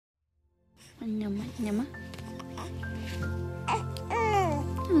Nyama, nyama.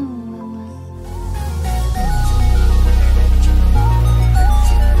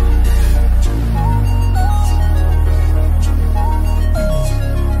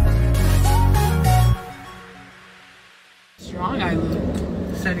 Strong I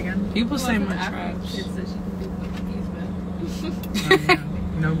look. Say it again. People say my trash.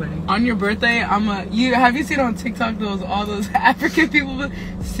 Nobody. On your birthday, have you seen on TikTok all those African people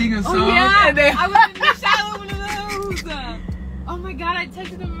sing a song? Oh yeah, and they, I was in the shower with one of those. Oh my god, I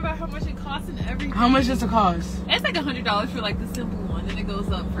texted them about how much it costs and everything. How much does it cost? It's like $100 for like the simple one, and it goes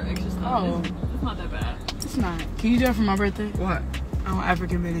up for extra stuff. Oh. It's not that bad. It's not. Can you do that for my birthday? What? I want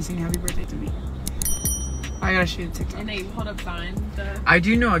African men to sing happy birthday to me. I gotta shoot a TikTok. And they hold up signs. I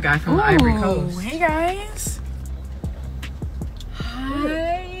do know a guy from the Ivory Coast. Hey guys.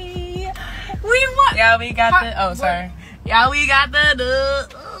 Hi. We got the. Oh, sorry. Yeah, we got the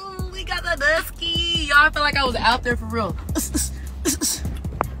dusky. Y'all, I feel like I was out there for real.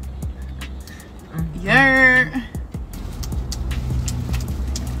 Yeah.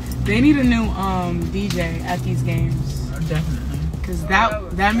 They need a new DJ at these games. Oh, definitely. Cause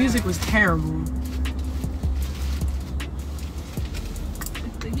that music was terrible.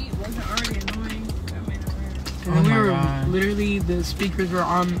 If the heat wasn't already annoying, that made it worse. And then literally the speakers were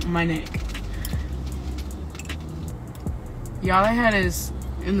on my neck. Y'all, I had is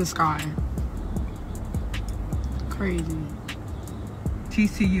in the sky. Crazy.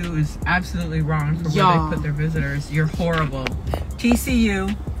 TCU is absolutely wrong for where they put their visitors. You're horrible.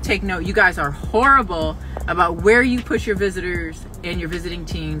 TCU, take note. You guys are horrible about where you put your visitors and your visiting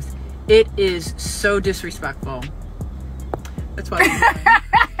teams. It is so disrespectful. That's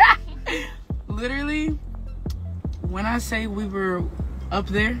why. Literally, when I say we were up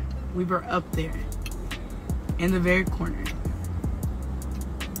there, we were up there. In the very corner.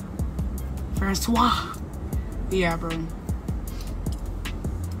 Francois. Yeah, bro.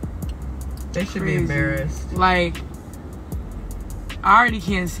 They should be embarrassed. Like, I already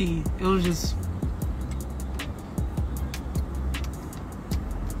can't see. It was just...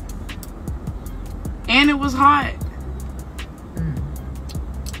 And it was hot.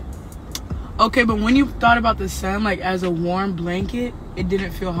 Okay, but when you thought about the sun, like, as a warm blanket, it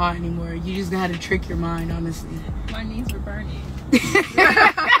didn't feel hot anymore. You just had to trick your mind, honestly. My knees were burning.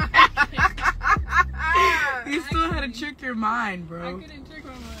 You still had to trick your mind, bro. I couldn't trick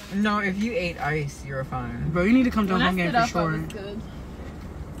my mind. No, if you ate ice, you were fine. Bro, you need to come to a When home I game stood for up, sure. I was good.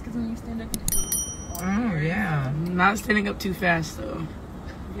 Because when you stand up, you Oh, yeah. Not standing up too fast, though.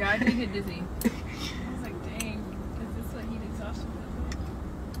 yeah, I did get dizzy. I was like, dang, is this what heat exhaustion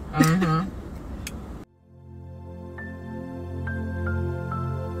is? Uh-huh.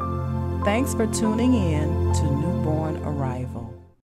 Thanks for tuning in to New